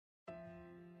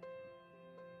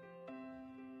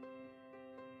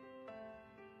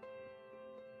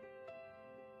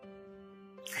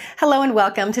Hello and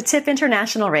welcome to TIP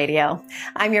International Radio.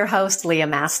 I'm your host, Leah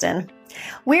Maston.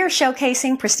 We're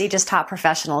showcasing prestigious top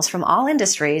professionals from all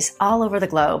industries all over the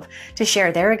globe to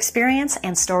share their experience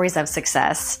and stories of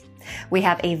success. We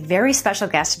have a very special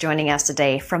guest joining us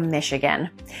today from Michigan.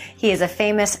 He is a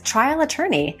famous trial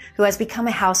attorney who has become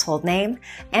a household name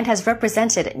and has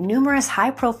represented numerous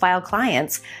high-profile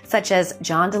clients such as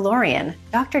John DeLorean,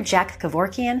 Dr. Jack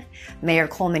Kevorkian, Mayor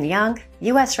Coleman Young,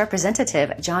 U.S.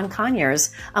 Representative John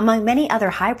Conyers, among many other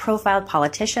high-profile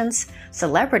politicians,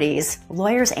 celebrities,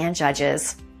 lawyers, and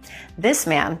judges. This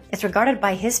man is regarded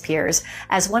by his peers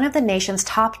as one of the nation's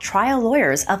top trial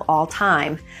lawyers of all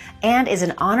time and is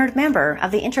an honored member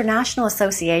of the International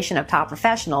Association of Top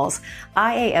Professionals,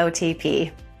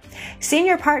 IAOTP.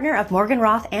 Senior partner of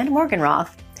Morganroth and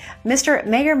Morganroth, Mr.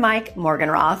 Mayor Mike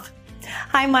Morganroth.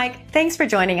 Hi, Mike. Thanks for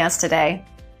joining us today.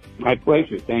 My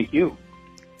pleasure. Thank you.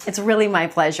 It's really my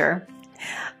pleasure.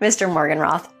 Mr.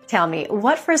 Morganroth, tell me,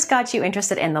 what first got you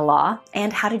interested in the law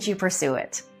and how did you pursue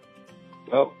it?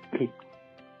 Well,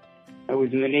 I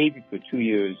was in the Navy for 2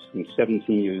 years, from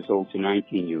 17 years old to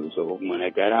 19 years old. When I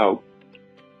got out,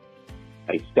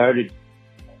 I started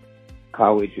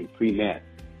college in pre-med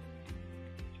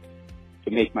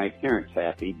to make my parents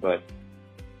happy, but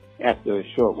after a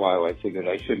short while, I figured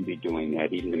I shouldn't be doing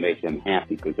that, even to make them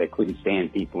happy, because I couldn't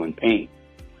stand people in pain.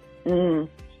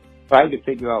 Tried to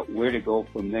figure out where to go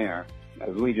from there. I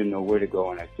really didn't know where to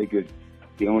go, and I figured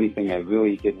the only thing I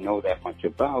really didn't know that much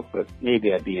about, but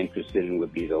maybe I'd be interested in,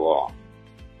 would be the law.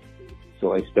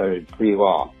 So I started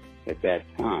pre-law at that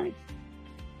time.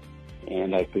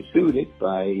 And I pursued it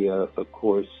by, of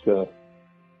course,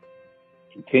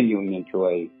 continuing until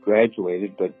I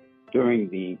graduated. But during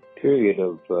the period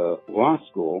of law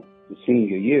school, the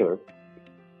senior year,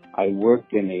 I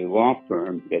worked in a law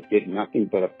firm that did nothing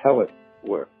but appellate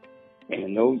work. And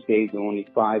in those days, there were only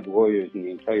 5 lawyers in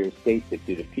the entire state that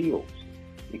did appeals,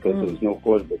 because there was no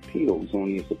Court of Appeals,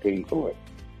 only a Supreme Court.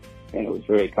 And it was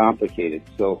very complicated.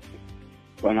 So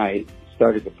when I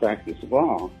started to practice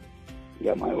law,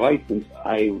 got my license,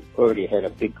 I already had a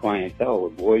big clientele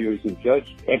of lawyers and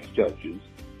ex-judges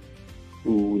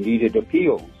who needed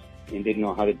appeals and didn't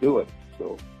know how to do it.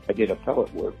 So I did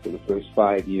appellate work for the first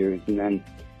 5 years, and then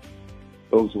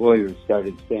those lawyers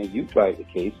started saying, you try the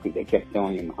case, because they kept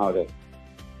telling them how to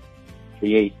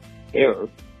create error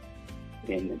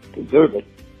and preserve it.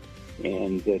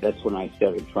 And that's when I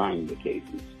started trying the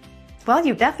cases. Well,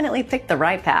 you definitely picked the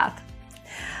right path.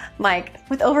 Mike,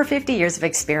 with over 50 years of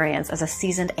experience as a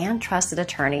seasoned and trusted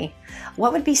attorney,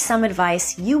 what would be some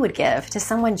advice you would give to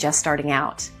someone just starting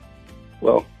out?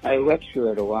 Well, I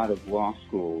lecture at a lot of law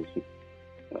schools,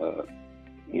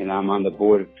 and I'm on the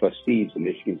board of trustees of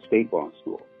Michigan State Law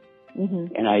School.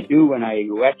 And I do, when I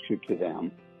lecture to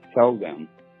them, tell them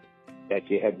that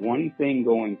you have one thing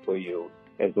going for you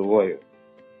as a lawyer,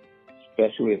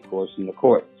 especially, of course, in the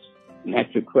courts, and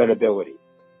that's your credibility.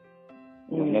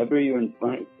 Whenever you're in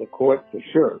front of the court, for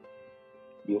sure,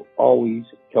 you'll always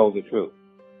tell the truth.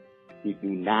 You do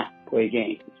not play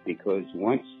games, because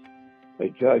once a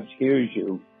judge hears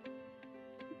you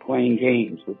playing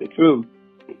games with the truth,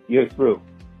 you're through.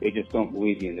 They just don't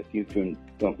believe you in the future and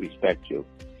don't respect you.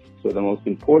 So the most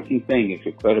important thing is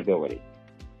your credibility.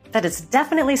 That is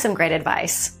definitely some great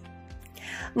advice.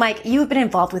 Mike, you've been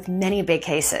involved with many big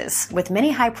cases, with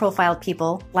many high-profile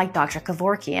people like Dr.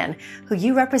 Kevorkian, who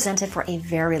you represented for a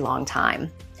very long time.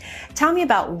 Tell me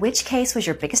about which case was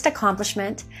your biggest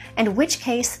accomplishment and which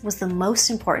case was the most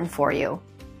important for you.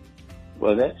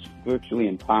 Well, that's virtually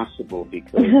impossible,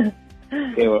 because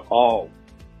they were all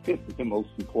the most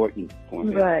important for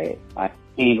me. Right. I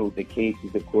handled the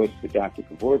cases, of course, for Dr.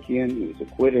 Kevorkian. He was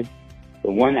acquitted.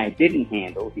 The one I didn't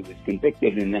handle, he was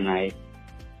convicted, and then I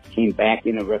came back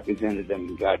in and represented him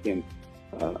and got him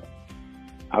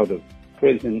out of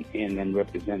prison, and then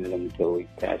represented him until he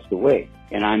passed away.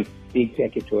 And I'm the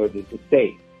executor of his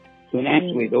estate. So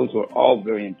naturally, those were all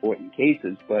very important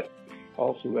cases, but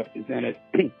also represented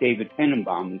David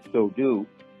Tenenbaum, and still do.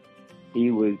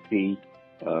 He was the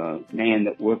man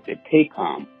that worked at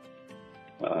TACOM,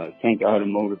 Tank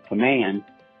Automotive Command,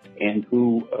 and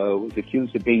who was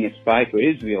accused of being a spy for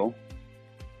Israel.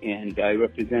 And I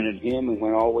represented him and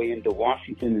went all the way into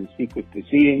Washington in secret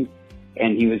proceedings,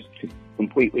 and he was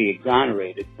completely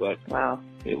exonerated. But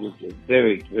it was a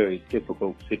very, very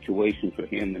difficult situation for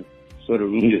him, and sort of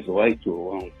ruined his life to a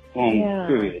long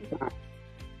period of time.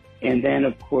 And then,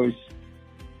 of course,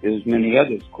 there's many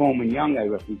others. Coleman Young I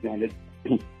represented,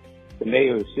 the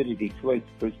mayor of the city of Detroit,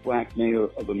 the first black mayor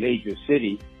of a major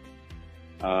city,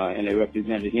 and I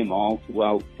represented him all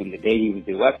throughout from the day he was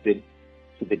elected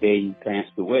to the day he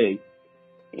passed away.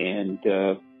 And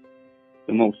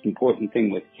the most important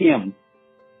thing with him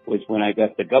was when I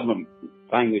got the government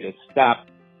finally to stop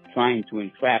trying to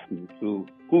entrap him through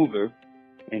Hoover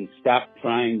and stop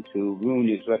trying to ruin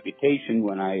his reputation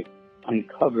when I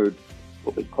uncovered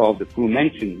what was called the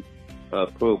Flumention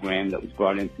program that was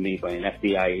brought into me by an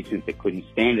FBI agent that couldn't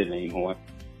stand it anymore.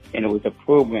 And it was a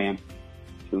program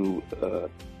to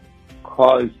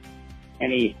cause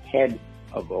any head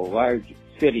of a large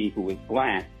city who was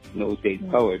black, in those days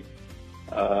colored,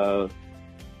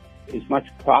 as much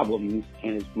problems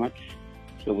and as much,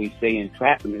 shall we say,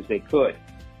 entrapment as they could.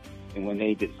 And when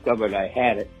they discovered I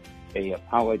had it, they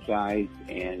apologized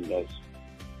and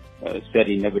said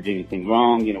he never did anything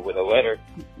wrong, with a letter.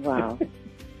 Wow.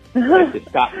 To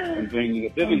stop him from bringing a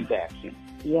Bivens action.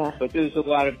 Yeah. But there's a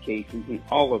lot of cases, and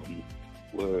all of them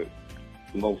were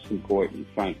the most important,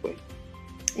 frankly.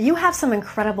 You have some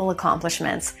incredible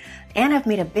accomplishments and have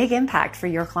made a big impact for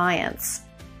your clients.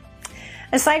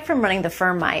 Aside from running the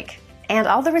firm, Mike, and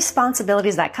all the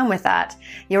responsibilities that come with that,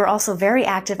 you are also very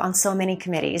active on so many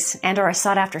committees and are a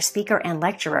sought-after speaker and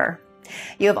lecturer.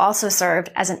 You have also served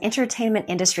as an entertainment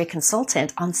industry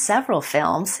consultant on several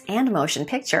films and motion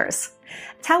pictures.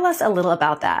 Tell us a little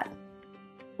about that.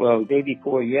 Well, the day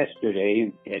before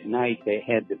yesterday, at night, they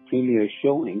had the premiere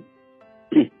showing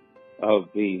of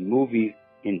the movie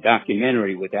and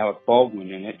documentary with Alec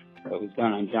Baldwin in it that was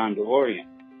done on John DeLorean.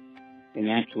 And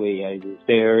actually, I was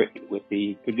there with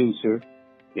the producer.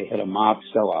 They had a mob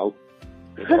sellout.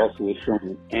 It also was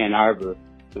shown in Ann Arbor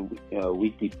the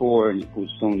week before, and it was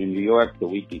shown in New York the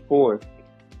week before.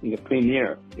 In the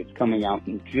premiere, it's coming out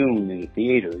in June in the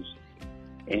theaters.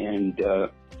 And,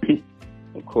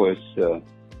 of course,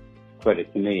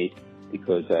 credit to me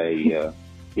because I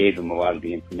gave them a lot of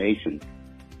the information.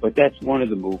 But that's one of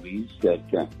the movies that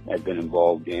I've been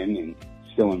involved in and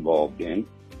still involved in.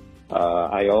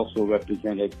 I also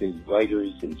represented the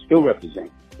writers and still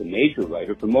represent the major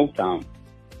writer for Motown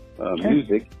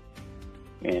music,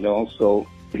 and also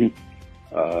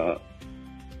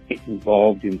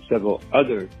involved in several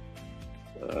other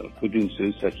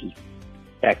producers such as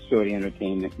Backstory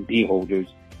Entertainment and Beholders.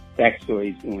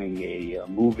 Backstory is doing a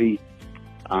movie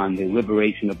on the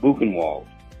liberation of Buchenwald.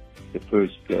 The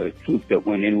first troop that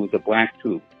went in was a black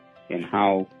troop, and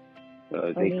how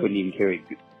they couldn't even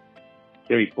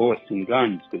carry bullets and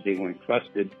guns because they weren't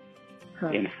trusted,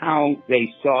 and how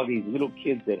they saw these little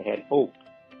kids that had hope,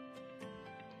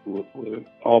 who were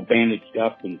all bandaged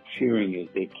up and cheering as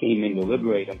they came in to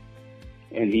liberate them.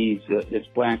 And this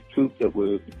black troop that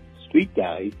were street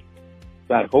guys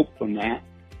got hope from that.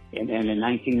 And then in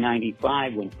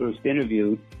 1995, when first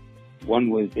interviewed, one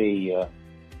was a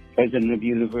president of the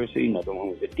university, another one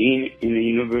was a dean in the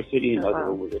university,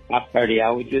 another one was a top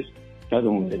cardiologist,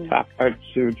 another one was a top heart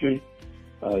surgeon.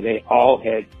 They all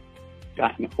had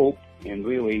gotten hope and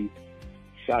really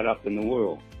shot up in the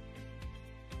world,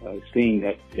 seeing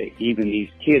that even these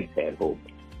kids had hope.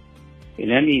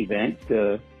 In any event,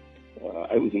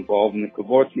 I was involved in the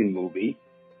Kevorkian movie,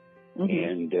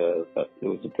 and there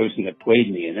was a person that played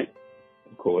me in it,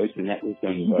 of course, and that was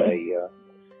done by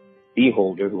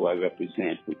Beholder, who I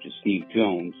represent, which is Steve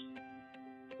Jones,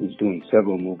 who's doing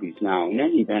several movies now. In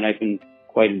any event, I've been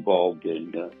quite involved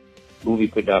in movie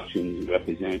production,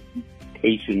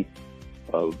 representation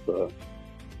of the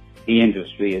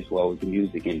industry as well as the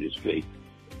music industry,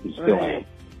 and still am.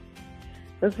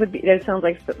 That sounds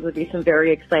like would be some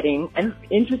very exciting and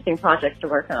interesting projects to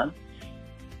work on.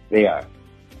 They are.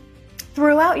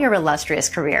 Throughout your illustrious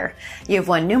career, you've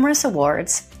won numerous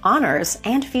awards, honors,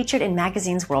 and featured in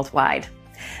magazines worldwide.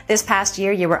 This past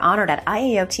year, you were honored at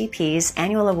IAOTP's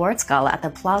annual awards gala at the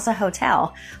Plaza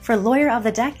Hotel for Lawyer of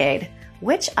the Decade,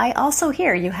 which I also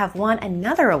hear you have won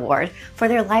another award for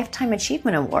their Lifetime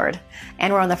Achievement Award,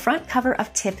 and were on the front cover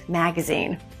of Tip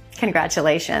magazine.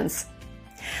 Congratulations.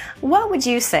 What would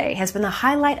you say has been the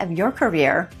highlight of your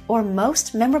career or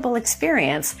most memorable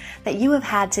experience that you have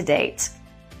had to date?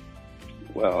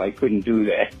 Well, I couldn't do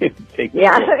that.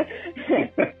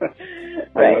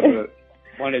 Right. However,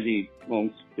 one of the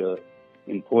most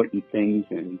important things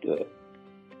and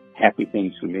happy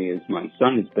things for me is my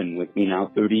son has been with me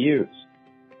now 30 years.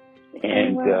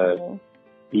 And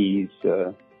he's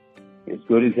as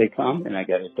good as they come. And I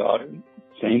got a daughter,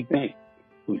 same thing,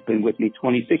 who's been with me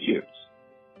 26 years.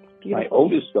 Beautiful. My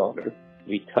oldest daughter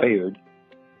retired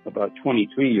about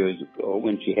 23 years ago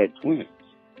when she had twins.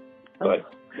 But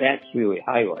that's really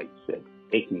highlights that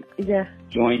they can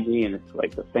join me, and it's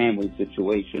like a family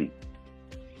situation,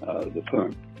 the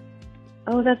firm.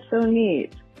 Oh, that's so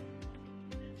neat.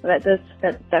 That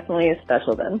definitely is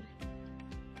special then.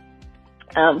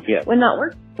 When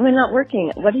not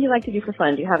working, what do you like to do for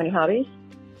fun? Do you have any hobbies?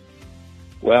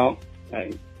 Well,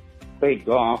 I played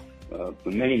golf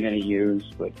for many, many years,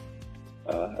 but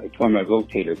I tore my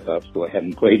rotator cuff, so I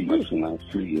haven't played much in the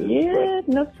last 2 years. Yeah,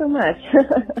 not so much.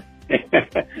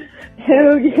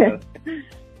 Oh, yeah.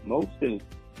 Most of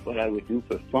what I would do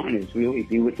for fun is really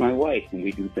be with my wife, and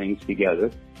we do things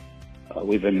together.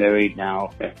 We've been married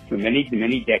now for many,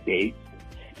 many decades.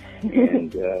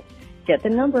 And get the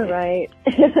number right.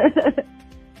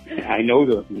 I know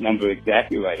the number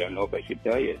exactly right. I don't know if I should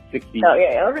tell you. 60. Oh,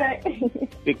 yeah, all right.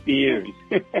 60 years.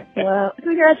 Well,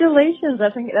 congratulations. I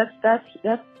think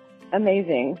that's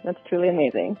amazing. That's truly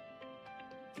amazing.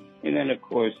 And then, of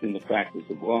course, in the practice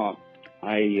of law,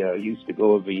 I used to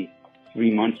go every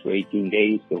 3 months for 18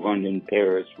 days to London,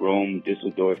 Paris, Rome,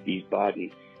 Düsseldorf,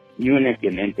 Wiesbaden, Munich,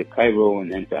 and then to Cairo, and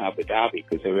then to Abu Dhabi,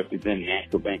 because I represent the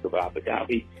National Bank of Abu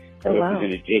Dhabi. I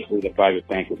represented JACO, the Private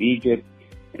Bank of Egypt,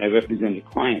 and I represented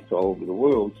clients all over the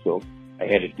world, so I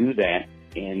had to do that.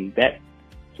 And that,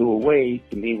 to a way,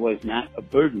 to me, was not a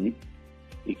burden,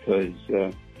 because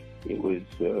it was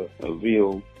a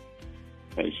real,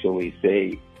 shall we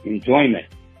say, enjoyment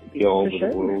to be all over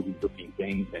the world and looking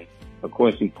things, and of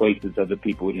course in places other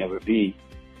people would never be.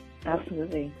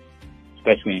 Absolutely.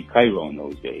 Especially in Cairo in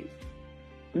those days.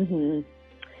 Mm-hmm.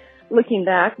 Looking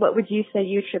back, what would you say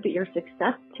you attribute your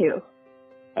success to?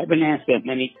 I've been asked that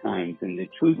many times, and the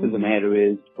truth of the matter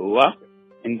is luck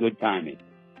and good timing.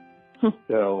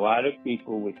 There are a lot of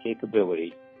people with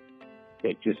capability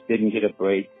that just didn't get a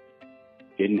break,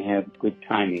 didn't have good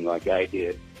timing like I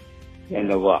did, and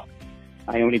the luck.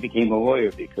 I only became a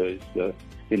lawyer because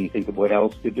didn't think of what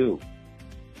else to do.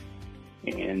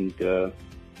 And the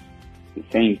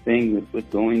same thing with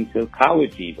going to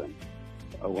college even.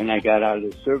 When I got out of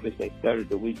the service, I started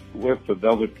to work for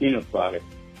Velvet Peanut Products,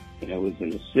 and I was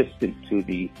an assistant to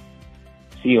the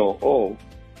COO.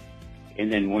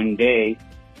 And then one day,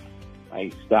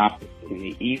 I stopped in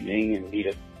the evening and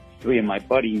met 3 of my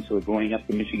buddies who were going up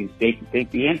to Michigan State to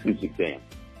take the entrance exam.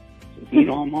 So,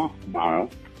 I'm off tomorrow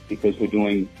because we're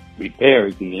doing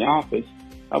repairs in the office.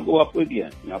 I'll go up with you,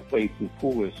 and I'll play some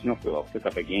pool or snooker. I'll pick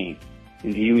up a game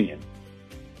in the Union.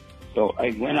 So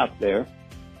I went up there.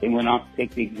 They went off to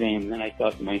take the exam, and then I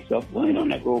thought to myself, why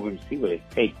don't I go over and see what it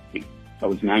takes? I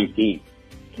was 19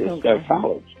 to start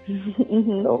college.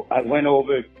 So I went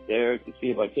over there to see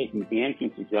if I'd taken the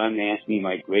entrance exam. They asked me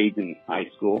my grades in high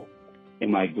school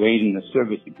and my grade in the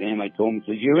service exam. I told them,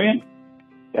 says, you're in.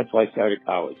 That's why I started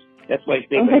college. That's why I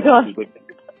say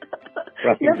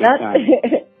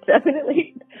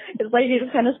definitely. It's like you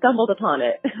just kind of stumbled upon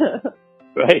it.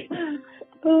 Right.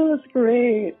 Oh, that's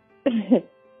great.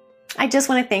 I just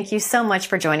want to thank you so much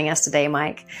for joining us today,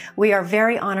 Mike. We are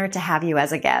very honored to have you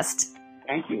as a guest.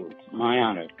 Thank you. It's my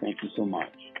honor. Thank you so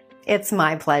much. It's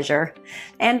my pleasure.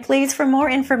 And please, for more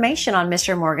information on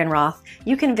Mr. Morganroth,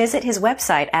 you can visit his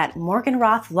website at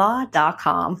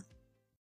morganrothlaw.com.